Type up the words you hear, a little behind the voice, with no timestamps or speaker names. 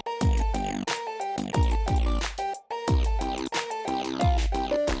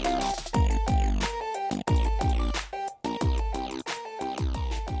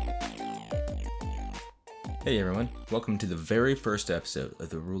Hey everyone, welcome to the very first episode of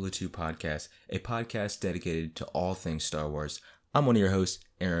the Rule of Two podcast, a podcast dedicated to all things Star Wars. I'm one of your hosts,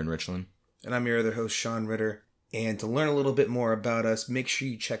 Aaron Richland. And I'm your other host, Sean Ritter. And to learn a little bit more about us, make sure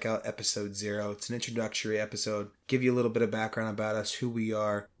you check out episode 0. It's an introductory episode, give you a little bit of background about us, who we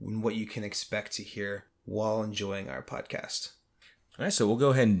are, and what you can expect to hear while enjoying our podcast. All right, so we'll go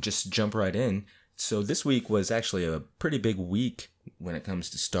ahead and just jump right in. So this week was actually a pretty big week when it comes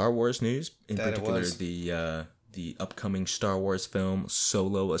to Star Wars news. In particular, the upcoming Star Wars film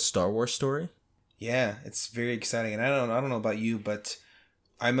Solo: A Star Wars Story. Yeah, it's very exciting. And I don't know about you, but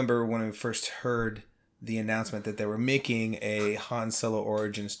I remember when I first heard the announcement that they were making a Han Solo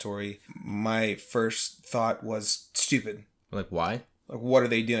origin story, my first thought was stupid. Like, why? Like, what are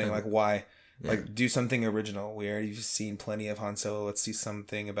they doing? Like, why? Yeah. Like, do something original. We already seen plenty of Han Solo. Let's see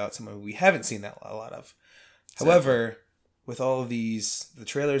something about someone we haven't seen that a lot of. Exactly. However, with all of the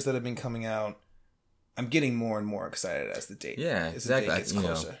trailers that have been coming out, I'm getting more and more excited as the date. Yeah, exactly. The date gets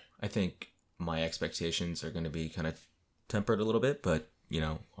closer. I think my expectations are going to be kind of tempered a little bit, but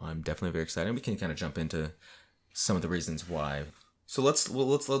I'm definitely very excited. We can kind of jump into some of the reasons why. So let's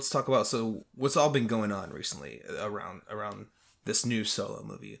talk about what's all been going on recently around this new Solo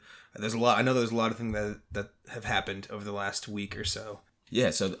movie. There's a lot. I know there's a lot of things that have happened over the last week or so. Yeah,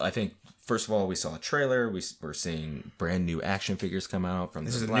 so I think first of all we saw a trailer. We're seeing brand new action figures come out from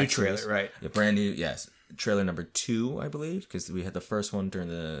this the is a Black new trailer, Series. right? Yeah, brand new. Yes, trailer number 2, I believe, because we had the first one during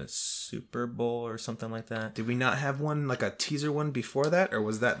the Super Bowl or something like that. Did we not have one, like a teaser one before that, or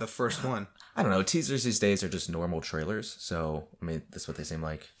was that the first one? I don't know. Teasers these days are just normal trailers, so I mean that's what they seem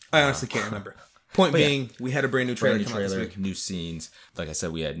like. I honestly can't remember. Point being, we had a brand new trailer come out this week. New scenes. Like I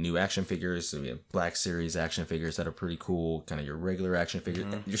said, we had new action figures. So we have Black Series action figures that are pretty cool. Kind of your regular action figures,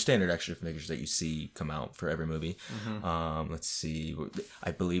 your standard action figures that you see come out for every movie. Let's see.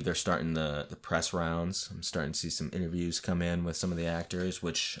 I believe they're starting the press rounds. I'm starting to see some interviews come in with some of the actors,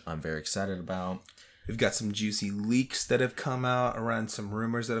 which I'm very excited about. We've got some juicy leaks that have come out around some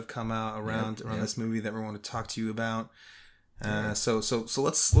rumors that have come out around this movie that we want to talk to you about. So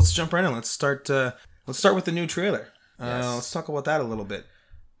let's jump right in. Let's start with the new trailer. Let's talk about that a little bit.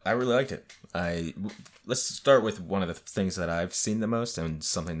 I really liked it. Let's start with one of the things that I've seen the most and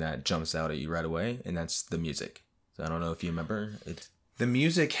something that jumps out at you right away, and that's the music. So I don't know if you remember it. The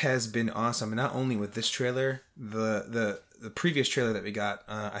music has been awesome, and not only with this trailer, the previous trailer that we got,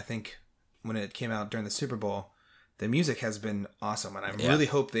 I think when it came out during the Super Bowl. The music has been awesome, and I really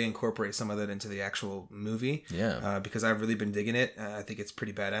hope they incorporate some of that into the actual movie. Yeah. Because I've really been digging it. I think it's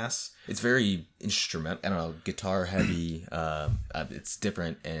pretty badass. It's very instrumental. I don't know, guitar heavy. It's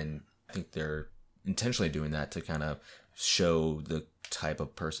different, and I think they're intentionally doing that to kind of show the type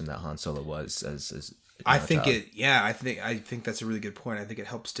of person that Han Solo was. I think that's a really good point. I think it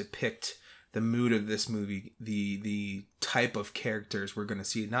helps depict the mood of this movie, the type of characters we're going to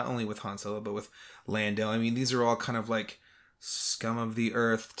see, not only with Han Solo, but with Lando. I mean, these are all kind of like scum of the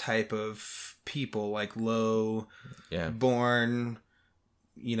earth type of people, like low, born,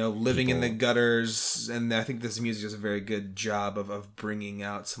 living in the gutters. And I think this music does a very good job of bringing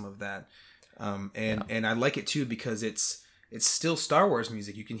out some of that. And I like it too, because it's still Star Wars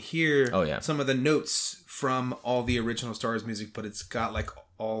music. You can hear some of the notes from all the original Star Wars music, but it's got like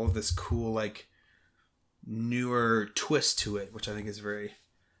all of this cool, like, newer twist to it, which I think is very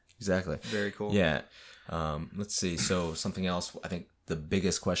cool. Yeah. Let's see. So something else, I think the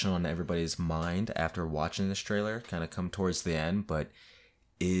biggest question on everybody's mind after watching this trailer kind of come towards the end, but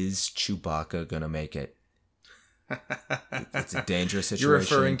is Chewbacca gonna make it? It's a dangerous situation. You're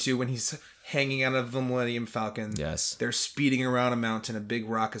referring to when he's hanging out of the Millennium Falcon. Yes. They're speeding around a mountain. A big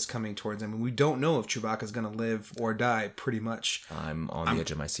rock is coming towards them. And we don't know if Chewbacca's going to live or die, pretty much. I'm on the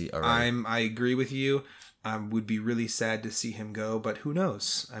edge of my seat already. I agree with you. Would be really sad to see him go, but who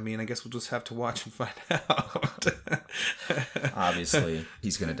knows? I mean, I guess we'll just have to watch and find out. Obviously,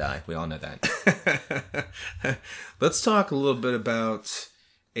 he's going to die. We all know that. Let's talk a little bit about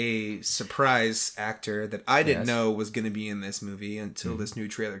a surprise actor that I didn't know was going to be in this movie until this new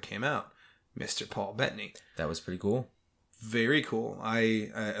trailer came out. Mr. Paul Bettany. That was pretty cool. Very cool. I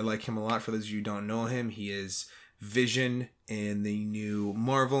like him a lot. For those of you who don't know him, he is Vision in the new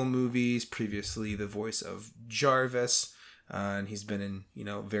Marvel movies. Previously, the voice of Jarvis. And he's been in,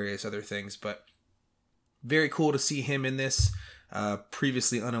 various other things. But very cool to see him in this.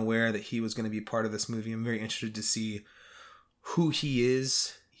 Previously unaware that he was going to be part of this movie. I'm very interested to see who he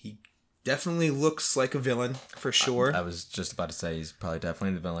is. He definitely looks like a villain, for sure. I was just about to say he's probably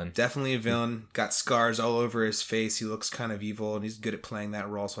definitely the villain. Definitely a villain. Got scars all over his face. He looks kind of evil, and he's good at playing that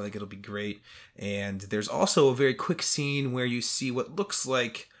role, so I think it'll be great. And there's also a very quick scene where you see what looks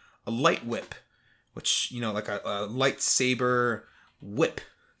like a light whip which, like a lightsaber whip.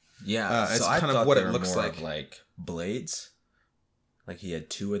 Yeah, it's so I kind of thought what they it were looks more like. of like blades. Like he had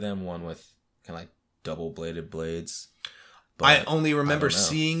two of them, one with kind of like double-bladed blades. But I only remember I don't know.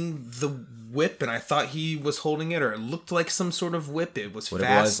 seeing the whip, and I thought he was holding it, or it looked like some sort of whip. It was what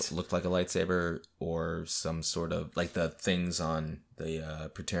fast. it was looked like a lightsaber or some sort of like the things on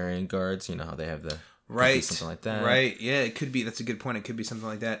the Praetorian guards. You know how they have the Right, something like that. Right, yeah, it could be. That's a good point. It could be something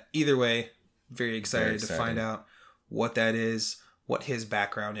like that. Either way, very excited to find out what that is, what his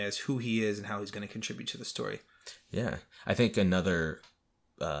background is, who he is, and how he's going to contribute to the story. Yeah, I think another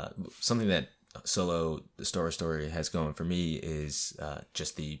something that Solo: The Star Wars Story has going for me is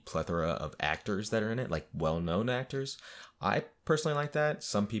just the plethora of actors that are in it, like well-known actors. I personally like that.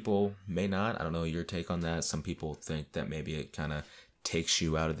 Some people may not. I don't know your take on that. Some people think that maybe it kind of takes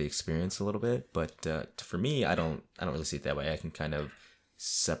you out of the experience a little bit, but for me, I don't really see it that way. I can kind of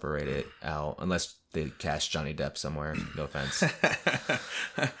separate it out, unless they cast Johnny Depp somewhere. No offense.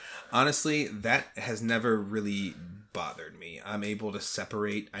 Honestly, that has never really bothered me. I'm able to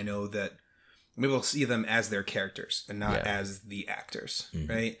separate. I know that I'm able to see them as their characters and not as the actors,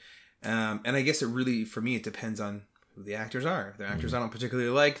 right? And I guess it really, for me, it depends on who the actors are. If they're actors I don't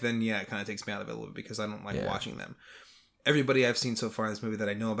particularly like, then it kind of takes me out of it a little bit because I don't like watching them. Everybody I've seen so far in this movie that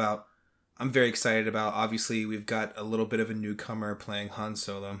I know about, I'm very excited about. Obviously, we've got a little bit of a newcomer playing Han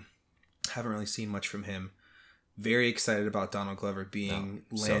Solo. Haven't really seen much from him. Very excited about Donald Glover being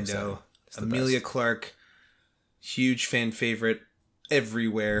Lando. So Emilia Clarke, huge fan favorite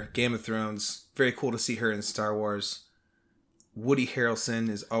everywhere. Game of Thrones, very cool to see her in Star Wars. Woody Harrelson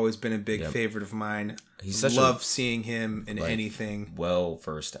has always been a big favorite of mine. He's such seeing him in anything.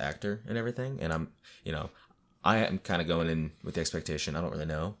 Well-versed actor and everything, and I am kind of going in with the expectation, I don't really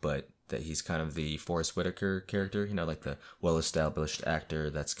know, but that he's kind of the Forrest Whitaker character, like the well-established actor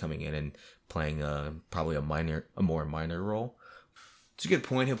that's coming in and playing probably a more minor role. It's a good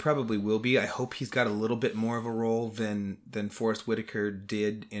point. He'll probably will be. I hope he's got a little bit more of a role than Forrest Whitaker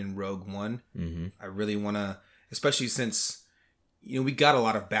did in Rogue One. Mm-hmm. I really want to, especially since we got a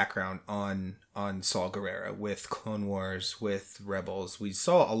lot of background on Saul Guerrero with Clone Wars, with Rebels. We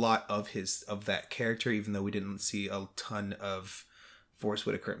saw a lot of that character, even though we didn't see a ton of Forrest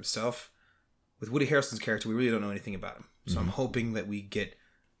Whitaker himself. With Woody Harrelson's character, we really don't know anything about him. So I'm hoping that we get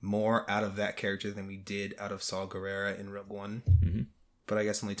more out of that character than we did out of Saul Guerrero in Rogue One. Mm-hmm. But I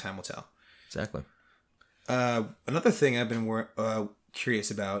guess only time will tell. Exactly. Another thing I've been curious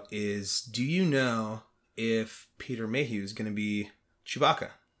about is, do you know if Peter Mayhew is going to be Chewbacca?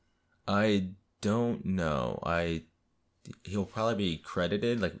 I don't know. He'll probably be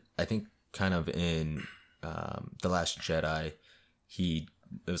credited. Like, I think kind of in The Last Jedi,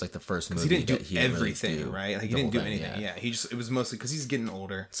 it was like the first movie. He didn't do he everything, really right? Like, he didn't do anything. Yeah. It was mostly because he's getting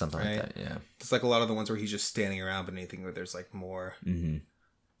older. Something right? like that, yeah. It's like a lot of the ones where he's just standing around, but anything where there's like more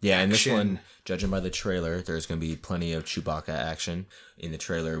Yeah, action. and this one, judging by the trailer, there's going to be plenty of Chewbacca action. In the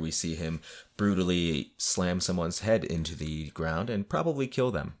trailer, we see him brutally slam someone's head into the ground and probably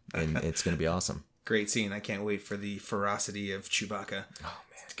kill them. And it's going to be awesome. Great scene. I can't wait for the ferocity of Chewbacca. Oh,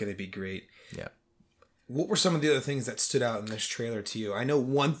 man. It's going to be great. Yeah. What were some of the other things that stood out in this trailer to you? I know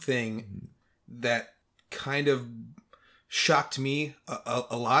one thing that kind of shocked me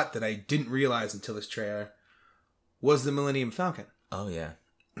a lot that I didn't realize until this trailer was the Millennium Falcon. Oh, yeah.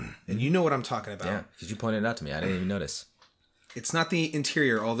 And you know what I'm talking about. Yeah, because you pointed it out to me. I didn't even notice. It's not the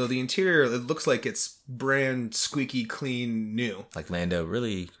interior, although the interior, it looks like it's brand squeaky clean new. Like Lando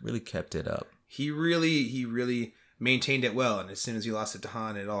really, really kept it up. He really maintained it well. And as soon as he lost it to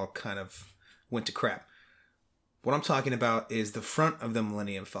Han, it all kind of went to crap. What I'm talking about is the front of the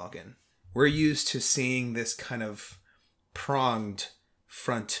Millennium Falcon. We're used to seeing this kind of pronged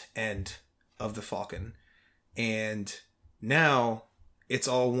front end of the Falcon. And now it's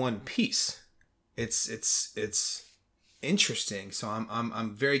all one piece. It's interesting. So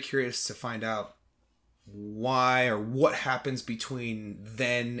I'm very curious to find out why or what happens between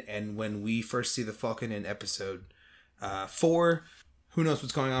then and when we first see the Falcon in episode 4. Who knows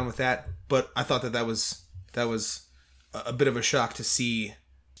what's going on with that? But I thought that was a bit of a shock to see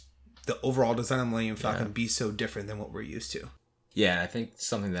the overall design of Millennium Falcon be so different than what we're used to. Yeah, I think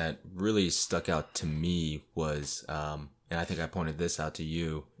something that really stuck out to me was, and I think I pointed this out to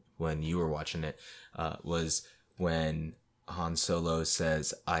you when you were watching it, was when Han Solo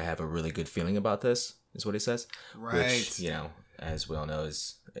says, "I have a really good feeling about this," is what he says. Right. Which, as we all know,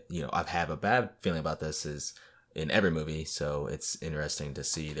 is, I have a bad feeling about this is in every movie. So it's interesting to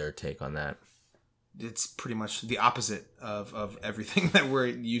see their take on that. It's pretty much the opposite of everything that we're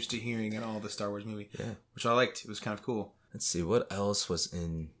used to hearing in all the Star Wars movies, which I liked. It was kind of cool. Let's see, what else was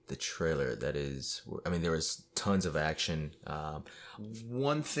in the trailer that is... I mean, there was tons of action.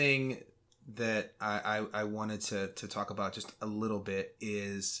 One thing that I wanted to talk about just a little bit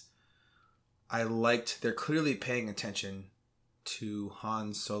is I liked... They're clearly paying attention to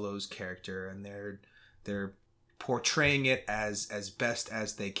Han Solo's character, and they're portraying it as best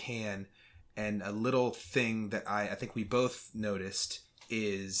as they can. And a little thing that I think we both noticed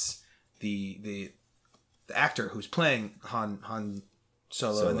is the actor who's playing Han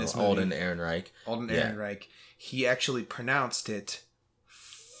Solo in this movie, Alden Ehrenreich. Ehrenreich. He actually pronounced it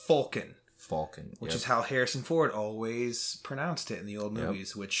Falcon, which is how Harrison Ford always pronounced it in the old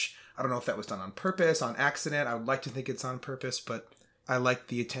movies. Which I don't know if that was done on purpose, on accident. I would like to think it's on purpose, but I like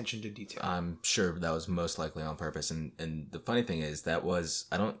the attention to detail. I'm sure that was most likely on purpose. And the funny thing is, that was...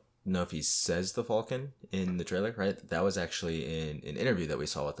 I don't know if he says the Falcon in the trailer, right? That was actually in an interview that we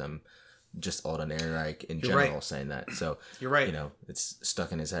saw with him. Just Alden Ehrenreich in general saying that. So you're right. You know, it's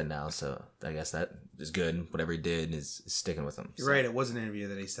stuck in his head now. So I guess that is good. Whatever he did is sticking with him. You're right. It was an interview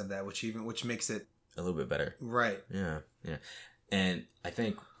that he said that, which makes it a little bit better. Right. Yeah. And I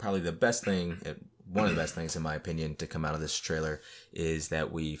think probably the best thing, one of the best things in my opinion, to come out of this trailer is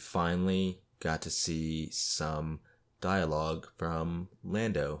that we finally got to see some dialogue from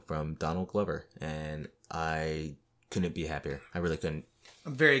Lando, from Donald Glover, and I couldn't be happier. I really couldn't.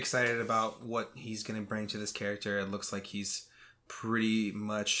 I'm very excited about what he's going to bring to this character. It looks like he's pretty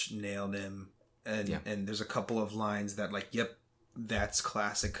much nailed him. And there's a couple of lines that yep, that's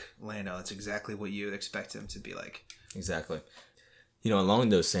classic Lando. It's exactly what you would expect him to be like. Exactly. You know, along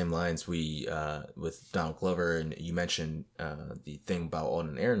those same lines, we, with Donald Glover, and you mentioned the thing about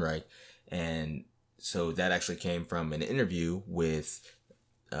Alden Ehrenreich, and so that actually came from an interview with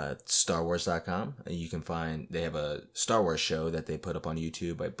StarWars.com. You can find, they have a Star Wars show that they put up on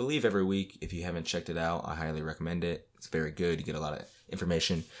YouTube, I believe every week. If you haven't checked it out, I highly recommend it. It's very good. You get a lot of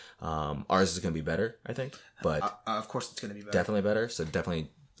information. Ours is going to be better, I think, but of course it's going to be better. Definitely better. So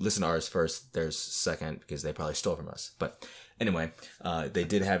definitely listen to ours first. There's second, because they probably stole from us. But anyway, they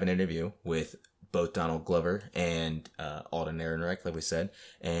did have an interview with both Donald Glover and Alden Ehrenreich, like we said,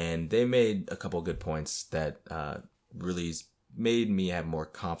 and they made a couple good points that really made me have more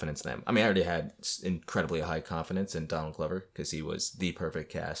confidence in them. I mean, I already had incredibly high confidence in Donald Glover because he was the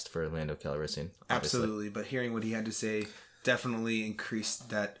perfect cast for Lando Calrissian. Obviously. Absolutely, but hearing what he had to say definitely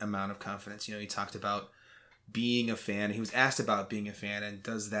increased that amount of confidence. You know, he talked about being a fan. He was asked about being a fan, and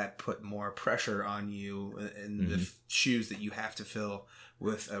does that put more pressure on you in the shoes that you have to fill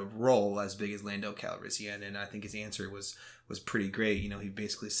with a role as big as Lando Calrissian? And I think his answer was pretty great. You know, he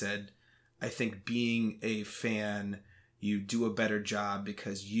basically said, I think being a fan, you do a better job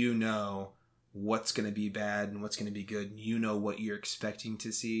because you know what's going to be bad and what's going to be good. You know what you're expecting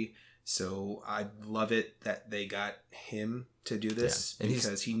to see. So I love it that they got him to do this,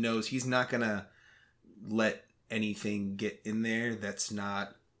 because he knows he's not going to let anything get in there that's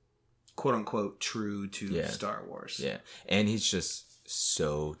not quote unquote true to Star Wars. Yeah. And he's just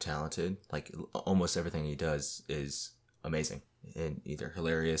so talented. Like almost everything he does is amazing and either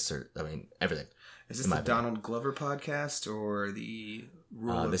hilarious or, I mean, everything. Is this the Donald Glover podcast or the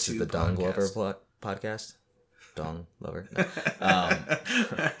Rule of This Two is the Don Glover podcast. Don Glover. No.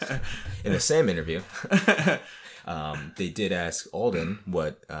 In the same interview, they did ask Alden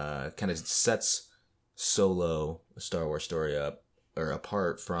what kind of sets Solo, a Star Wars story,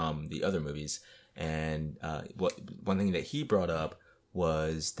 apart from the other movies. And one thing that he brought up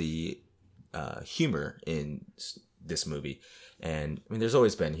was the humor in this movie. And I mean, there's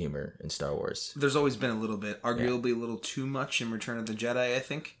always been humor in Star Wars. There's always been a little bit, arguably a little too much in Return of the Jedi, I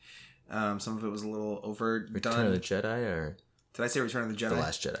think. Some of it was a little overdone. Return of the Jedi, or did I say Return of the Jedi? The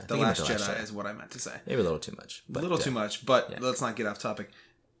Last Jedi. The Last Jedi is what I meant to say. Maybe a little too much. A little too much, but let's not get off topic.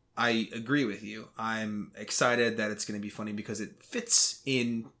 I agree with you. I'm excited that it's going to be funny because it fits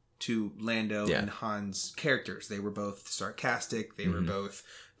into Lando and Han's characters. They were both sarcastic. They were both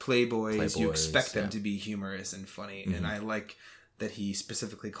playboys. You expect them to be humorous and funny. And I like that he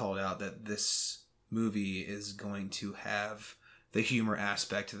specifically called out that this movie is going to have the humor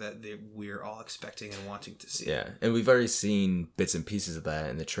aspect that we're all expecting and wanting to see. Yeah, and we've already seen bits and pieces of that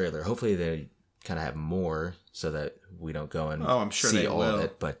in the trailer. Hopefully they kind of have more so that we don't go and I'm sure see they all will. of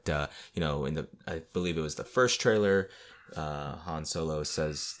it. But, I believe it was the first trailer, Han Solo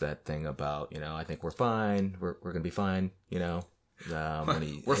says that thing about, I think we're fine. We're going to be fine, when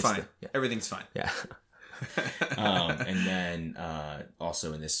we're fine. Everything's fine. Yeah. And then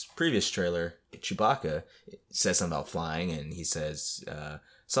also in this previous trailer, Chewbacca says something about flying, and he says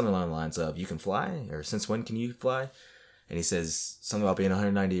something along the lines of, you can fly? Or since when can you fly? And he says something about being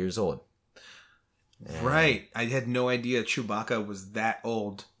 190 years old. Right. I had no idea Chewbacca was that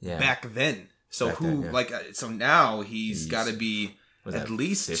old back then. So so now he's got to be at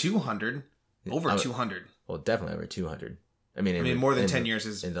least 200, over 200. Well, definitely over 200. I mean, more than 10 years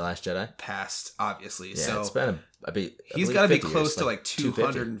is in The Last Jedi passed, obviously. Yeah, so it's been he's got to be close years, to like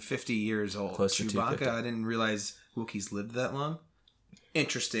 250 years old. Close to Chewbacca, I didn't realize Wookiees lived that long.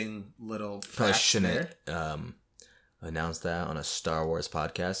 Interesting little probably fact shouldn't announce that on a Star Wars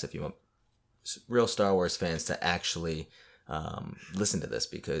podcast if you want real Star Wars fans to actually listen to this,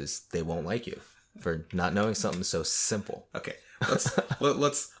 because they won't like you for not knowing something so simple. Okay.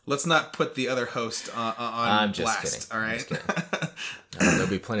 Let's not put the other host on I'm just blast. Kidding. All right. There'll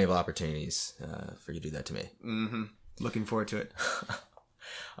be plenty of opportunities for you to do that to me. Mm-hmm. Looking forward to it.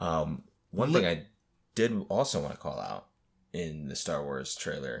 One thing I did also want to call out in the Star Wars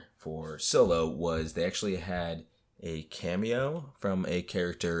trailer for Solo was they actually had a cameo from a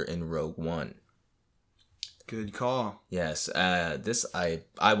character in Rogue One. Good call. Yes, this I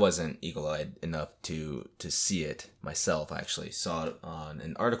wasn't eagle-eyed enough to see it myself. I actually saw it on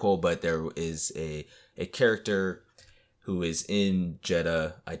an article, but there is a character who is in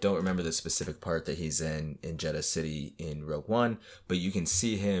Jeddah. I don't remember the specific part that he's in Jeddah City in Rogue One, but you can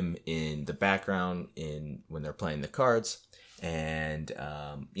see him in the background when they're playing the cards. And,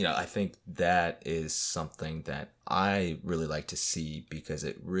 I think that is something that I really like to see, because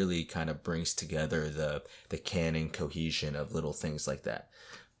it really kind of brings together the canon cohesion of little things like that.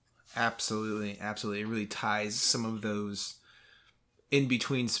 Absolutely. Absolutely. It really ties some of those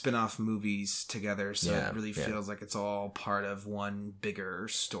in-between spin-off movies together. So it really feels like it's all part of one bigger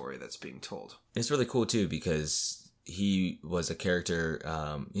story that's being told. It's really cool, too, because he was a character,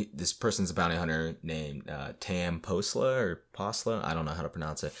 this person's a bounty hunter named Tam Posla or Posla. I don't know how to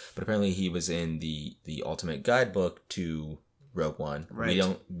pronounce it. But apparently he was in the ultimate guidebook to Rogue One.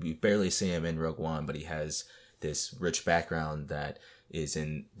 Right. We barely see him in Rogue One, but he has this rich background that is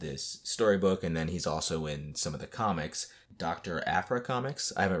in this storybook. And then he's also in some of the comics. Dr. Aphra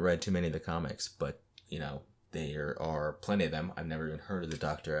comics. I haven't read too many of the comics, but, there are plenty of them. I've never even heard of the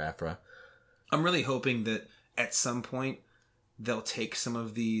Dr. Aphra. I'm really hoping that at some point they'll take some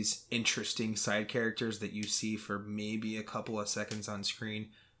of these interesting side characters that you see for maybe a couple of seconds on screen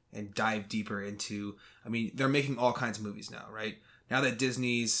and dive deeper into. I mean, they're making all kinds of movies now, right? Now that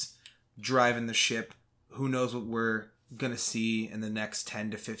Disney's driving the ship, who knows what we're going to see in the next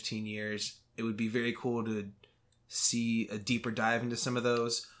 10 to 15 years. It would be very cool to see a deeper dive into some of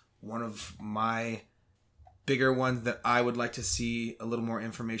those. One of my bigger ones that I would like to see a little more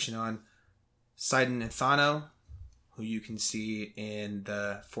information on, Sidon Ithano, who you can see in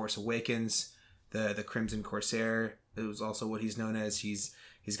The Force Awakens, the Crimson Corsair. It was also what he's known as. He's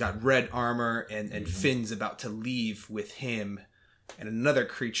got red armor and Finn's about to leave with him and another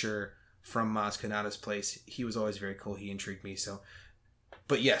creature from Maz Kanata's place. He was always very cool. He intrigued me. So,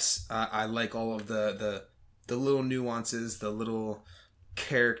 but yes, I like all of the little nuances, the little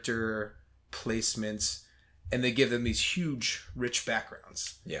character placements, and they give them these huge, rich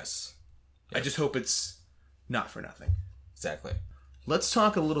backgrounds. Yes. I just hope it's not for nothing. Exactly. Let's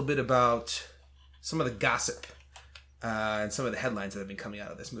talk a little bit about some of the gossip and some of the headlines that have been coming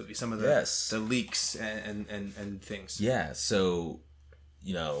out of this movie. Some of the leaks and things. Yeah. So,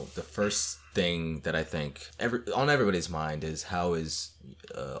 the first thing that I think on everybody's mind is, how is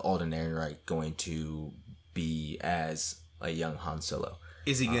Alden Ehrenreich going to be as a young Han Solo?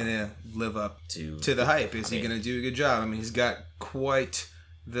 Is he going to live up to the hype? Is he going to do a good job? I mean, he's got quite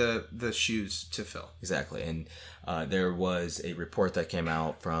the shoes to fill. Exactly. And there was a report that came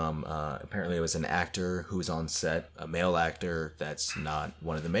out from apparently it was an actor who was on set, a male actor that's not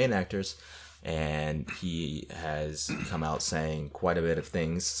one of the main actors, and he has come out saying quite a bit of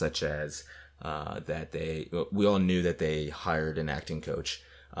things, such as that we all knew that they hired an acting coach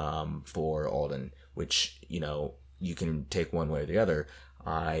for Alden, which you can take one way or the other.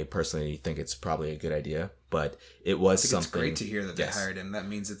 I personally think it's probably a good idea, but it was something. It's great to hear that they hired him. That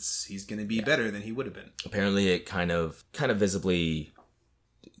means he's going to be better than he would have been. Apparently, it kind of visibly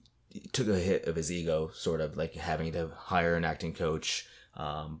took a hit of his ego, sort of like having to hire an acting coach.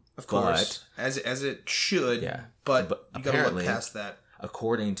 Of course, as it should. Yeah, but you got to look past that.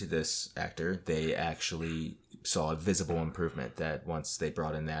 According to this actor, they actually saw a visible improvement, that once they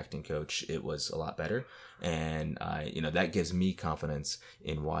brought in the acting coach, it was a lot better. And that gives me confidence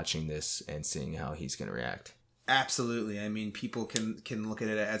in watching this and seeing how he's going to react. Absolutely. I mean, people can look at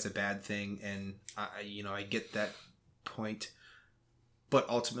it as a bad thing, and I get that point. But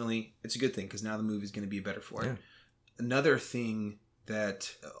ultimately, it's a good thing, because now the movie's going to be better for it. Another thing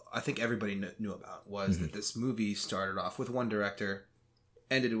that I think everybody knew about was that this movie started off with one director,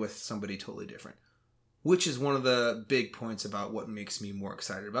 ended with somebody totally different. which is one of the big points about what makes me more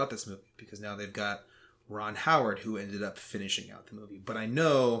excited about this movie, because now they've got Ron Howard, who ended up finishing out the movie. But I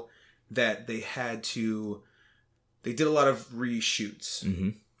know that they did a lot of reshoots. Mm-hmm.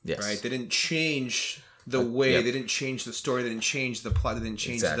 Yes. Right? They didn't change the way, they didn't change the story, they didn't change the plot, they didn't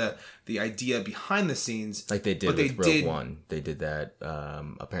change the idea behind the scenes. Like they did with Rogue One. They did that.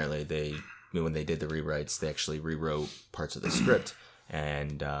 Apparently, when they did the rewrites, they actually rewrote parts of the script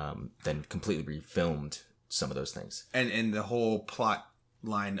and then completely refilmed some of those things. And the whole plot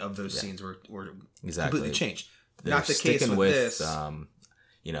line of those scenes were completely changed. They're Not the case with this. I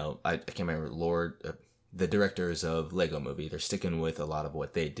can't remember the directors of Lego Movie. They're sticking with a lot of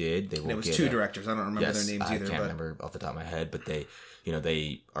what they did. It was two directors. I don't remember their names either. I can't remember off the top of my head, but they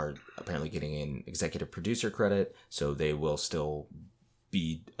are apparently getting an executive producer credit, so they will still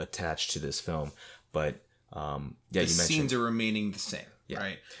be attached to this film. But the scenes are remaining the same,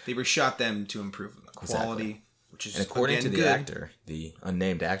 right? They reshot them to improve the quality, which is, and according to the actor, the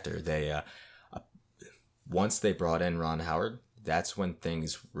unnamed actor, they once they brought in Ron Howard, that's when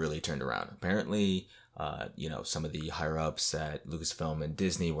things really turned around. Apparently, some of the higher ups at Lucasfilm and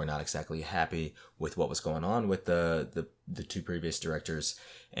Disney were not exactly happy with what was going on with the two previous directors,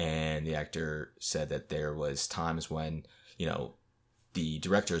 and the actor said that there was times when the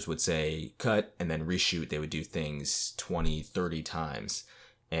directors would say cut and then reshoot. They would do things 20, 30 times,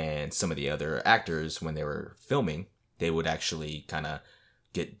 and some of the other actors, when they were filming, they would actually kind of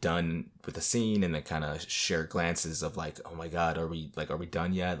get done with the scene and then kind of share glances of like, oh my god, are we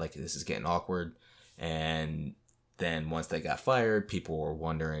done yet? Like, this is getting awkward. And then once they got fired, people were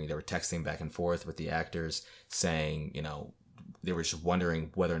wondering, they were texting back and forth with the actors saying, they were just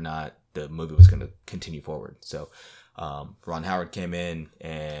wondering whether or not the movie was going to continue forward. So Ron Howard came in,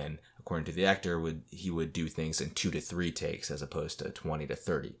 and according to the actor, he would do things in 2 to 3 takes as opposed to 20 to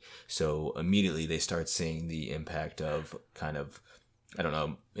 30. So immediately they start seeing the impact of kind of, I don't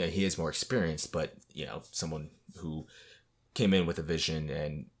know, he is more experienced, but someone who came in with a vision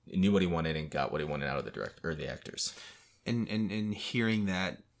and knew what he wanted and got what he wanted out of the director or the actors. And hearing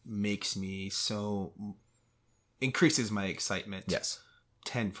that increases my excitement. Yes.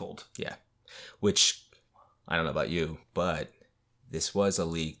 Tenfold. Yeah. Which, I don't know about you, but this was a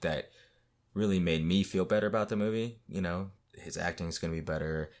leak that really made me feel better about the movie. His acting is going to be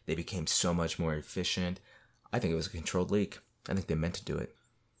better. They became so much more efficient. I think it was a controlled leak. I think they meant to do it.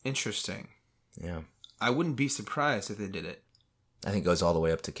 Interesting. Yeah. I wouldn't be surprised if they did it. I think it goes all the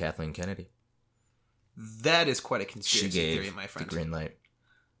way up to Kathleen Kennedy. That is quite a conspiracy theory, my friend. The green light.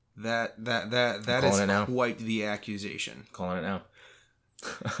 That is quite the accusation. Calling it now.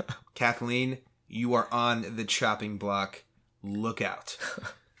 Kathleen, you are on the chopping block. Look out.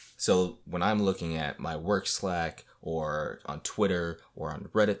 So when I'm looking at my work Slack or on Twitter or on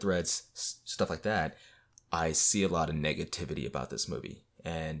Reddit threads, stuff like that, I see a lot of negativity about this movie.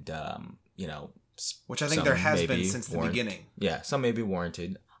 And, which I think there has been since the beginning. Yeah, some may be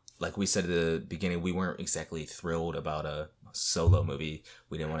warranted. Like we said at the beginning, we weren't exactly thrilled about a Solo movie.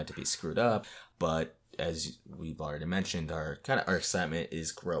 We didn't want it to be screwed up. But as we've already mentioned, our excitement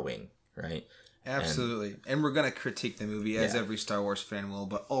is growing, right? Absolutely. And we're going to critique the movie as every Star Wars fan will.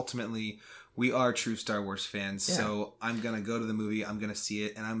 But ultimately, we are true Star Wars fans. Yeah. So I'm going to go to the movie, I'm going to see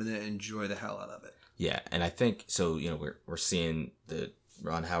it, and I'm going to enjoy the hell out of it. Yeah, and I think, so, we're seeing the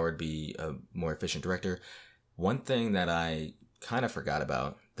Ron Howard be a more efficient director. One thing that I kind of forgot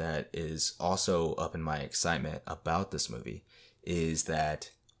about that is also up in my excitement about this movie is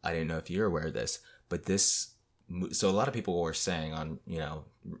that, I didn't know if you're aware of this, but so a lot of people were saying on,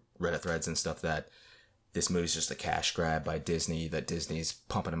 Reddit threads and stuff that this movie's just a cash grab by Disney, that Disney's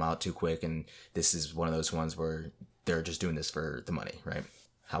pumping them out too quick, and this is one of those ones where they're just doing this for the money, right?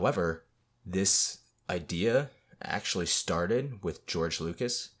 However, this idea actually started with George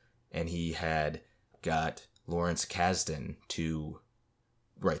Lucas, and he had got Lawrence Kasdan to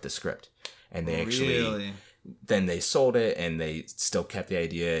write the script, and they actually then they sold it, and they still kept the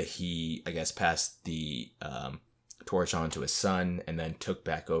idea. He, I guess, passed the torch on to his son, and then took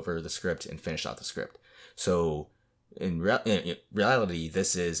back over the script and finished out the script. So in reality,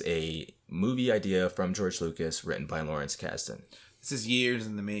 this is a movie idea from George Lucas written by Lawrence Kasdan. This is years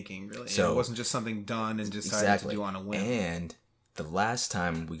in the making, really. So, it wasn't just something done and decided to do on a whim. And the last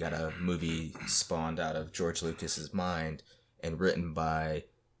time we got a movie spawned out of George Lucas's mind and written by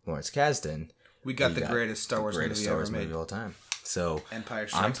Lawrence Kasdan, we got the greatest Star Wars movie of all time. So Empire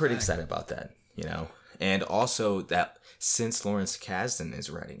Strikes I'm pretty Back. excited about that, And also that since Lawrence Kasdan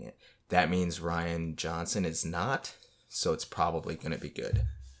is writing it, that means Rian Johnson is not, so it's probably going to be good.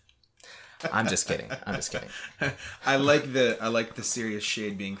 I'm just kidding. I like the serious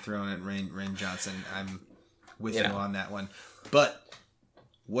shade being thrown at Rain Johnson. I'm with you on that one, but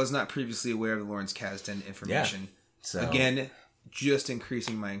was not previously aware of the Lawrence Kasdan information. Yeah. So again, just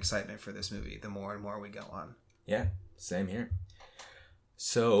increasing my excitement for this movie the more and more we go on. Yeah, same here.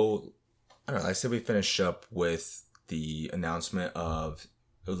 So I don't know. I said we finish up with the announcement of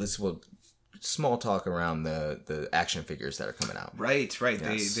small talk around the action figures that are coming out. Right.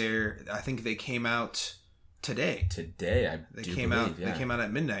 Yes. I think they came out today. They came out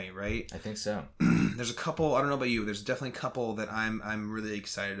at midnight, right? I think so. There's a couple. I don't know about you. There's definitely a couple that I'm really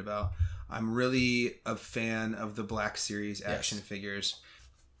excited about. I'm really a fan of the Black Series action figures.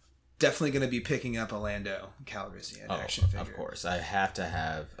 Definitely going to be picking up a Lando Calrissian action figure. Of course. I have to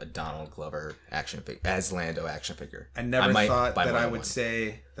have a Donald Glover action figure as Lando action figure. I never thought that I would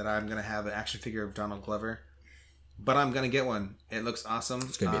say that I'm going to have an action figure of Donald Glover, but I'm going to get one. It looks awesome.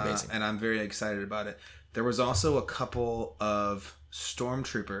 It's going to be amazing. And I'm very excited about it. There was also a couple of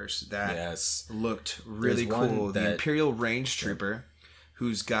stormtroopers that looked really cool. The Imperial Range Trooper,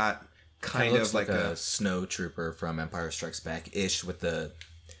 who's got kind of like a snow trooper from Empire Strikes Back-ish with the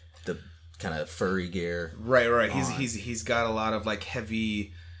kind of furry gear. Right. He's got a lot of like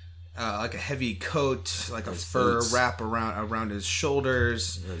heavy, like a heavy coat, like a fur boots. Wrap around his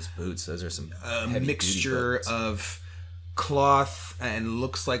shoulders. Those boots, those are some mixture of cloth and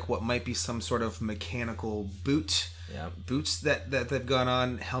looks like what might be some sort of mechanical boot. Yeah. Boots that they've gone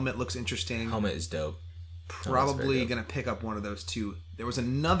on. Helmet looks interesting. Helmet is dope. Probably gonna pick up one of those too. There was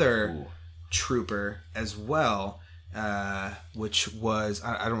another trooper as well, which was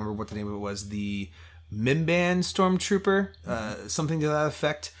I don't remember what the name of it was. The Mimban Stormtrooper, something to that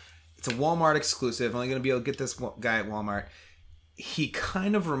effect. It's a Walmart exclusive. I'm only gonna be able to get this guy at Walmart. He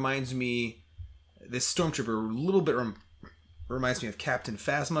kind of reminds me. This Stormtrooper a little bit reminds me of Captain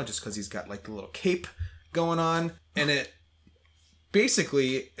Phasma, just because he's got like the little cape going on, and it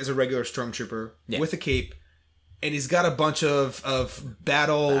basically is a regular Stormtrooper with a cape. And he's got a bunch of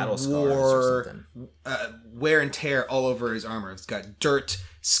battle war wear and tear all over his armor. It's got dirt,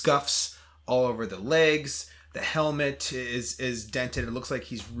 scuffs all over the legs. The helmet is dented. It looks like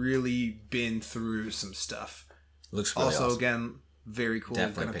he's really been through some stuff. Looks really awesome. Again, very cool.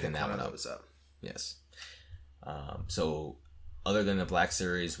 Definitely picking that one up. Yes. So, other than the Black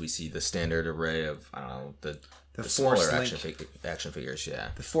Series, we see the standard array of, I don't know, the smaller action figures. Yeah.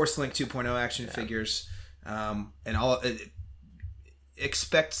 The Force Link 2.0 action figures. And all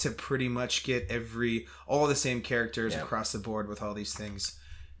expect to pretty much get all the same characters across the board with all these things.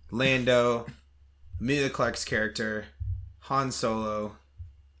 Lando, Emilia Clarke's character, Han Solo,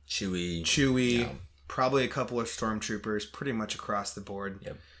 Chewie, probably a couple of stormtroopers, pretty much across the board.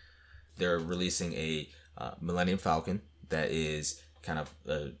 Yep. They're releasing a Millennium Falcon that is kind of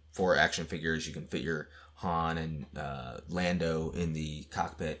 4 action figures. You can fit your Han and Lando in the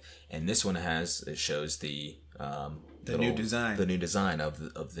cockpit, and this one shows the new design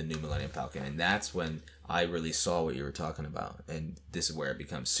of the new Millennium Falcon, and that's when I really saw what you were talking about, and this is where it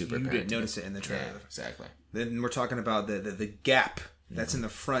becomes super apparent. You didn't notice it in the trailer. Yeah, exactly. Then we're talking about the gap that's in the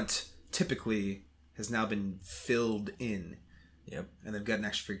front. Typically, has now been filled in. Yep. And they've got an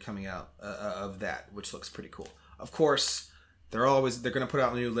action figure coming out of that, which looks pretty cool. Of course. They're going to put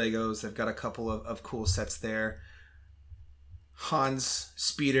out new Legos. They've got a couple of cool sets there. Han's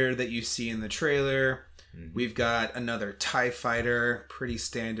speeder that you see in the trailer. Mm-hmm. We've got another TIE fighter, pretty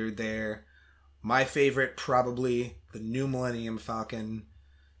standard there. My favorite, probably the new Millennium Falcon.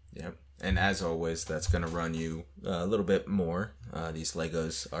 Yep. And as always, that's going to run you a little bit more. These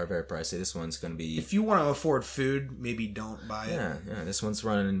Legos are very pricey. This one's going to be... If you want to afford food, maybe don't buy it. Yeah. This one's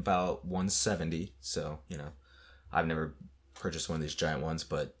running about $170. So, I've never purchased one of these giant ones,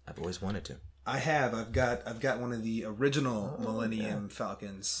 but I've always wanted to. I have. I've got one of the original Millennium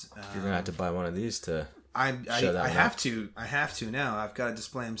Falcons. You're gonna have to buy one of these to. I have to. I have to now. I've got to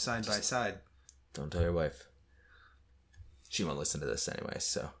display them side by side. Don't tell your wife. She won't listen to this anyway.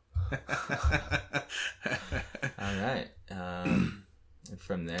 So. All right. And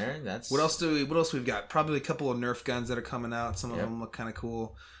from there, that's what else we've got? Probably a couple of Nerf guns that are coming out. Some of them look kind of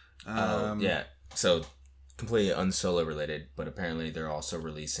cool. So. Completely unsolo related, but apparently they're also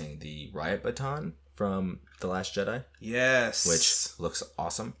releasing the Riot Baton from The Last Jedi. Yes. Which looks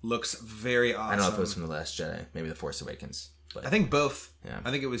awesome. Looks very awesome. I don't know if it was from The Last Jedi. Maybe The Force Awakens. But I think both. Yeah. I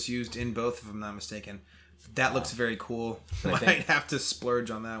think it was used in both, if I'm not mistaken. That looks very cool. Might have to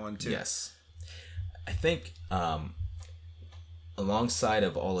splurge on that one too. Yes. I think alongside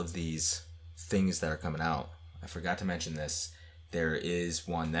of all of these things that are coming out, I forgot to mention this, there is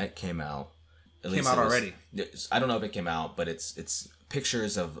one that came out. Already. I don't know if it came out, but it's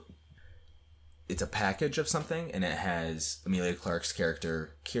pictures of it's a package of something, and it has Emilia Clarke's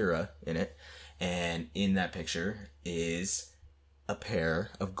character Kira in it, and in that picture is a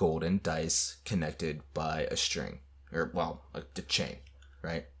pair of golden dice connected by a string, or well, a chain,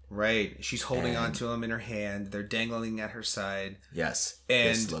 right? Right. She's holding onto them in her hand. They're dangling at her side. Yes.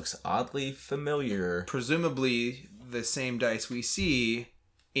 And this looks oddly familiar. Presumably the same dice we see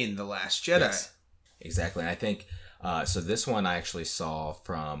in The Last Jedi. Yes, exactly. And I think, so this one I actually saw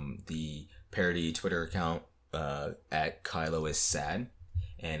from the parody Twitter account at Kylo is Sad.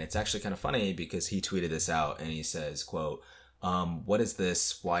 And it's actually kind of funny because he tweeted this out and he says, quote, what is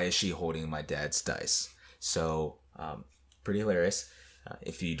this? Why is she holding my dad's dice? So, pretty hilarious.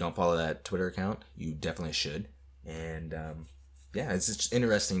 If you don't follow that Twitter account, you definitely should. And yeah, it's just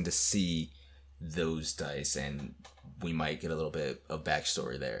interesting to see those dice, and we might get a little bit of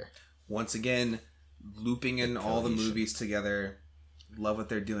backstory there. Once again, looping in all the movies together. Love what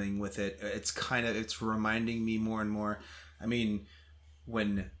they're doing with it. It's reminding me more and more. I mean,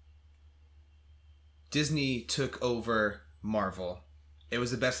 when Disney took over Marvel, it was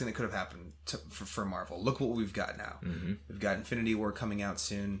the best thing that could have happened for Marvel. Look what we've got now. Mm-hmm. We've got Infinity War coming out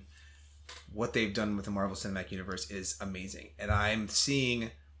soon. What they've done with the Marvel Cinematic Universe is amazing. And I'm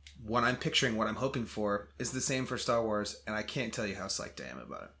seeing what I'm picturing, what I'm hoping for, is the same for Star Wars. And I can't tell you how psyched I am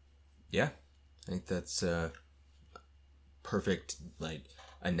about it. Yeah. I think that's a perfect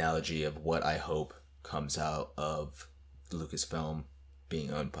analogy of what I hope comes out of Lucasfilm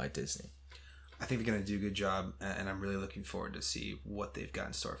being owned by Disney. I think they're going to do a good job, and I'm really looking forward to see what they've got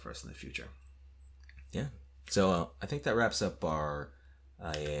in store for us in the future. Yeah. So I think that wraps up our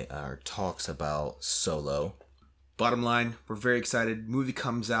talks about Solo. Bottom line, we're very excited. Movie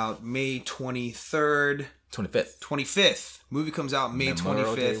comes out May 23rd. 25th. Movie comes out May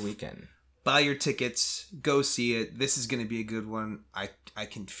Memorial 25th. Day weekend. Buy your tickets. Go see it. This is going to be a good one. I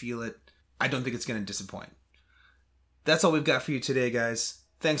can feel it. I don't think it's going to disappoint. That's all we've got for you today, guys.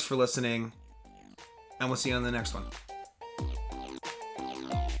 Thanks for listening. And we'll see you on the next one.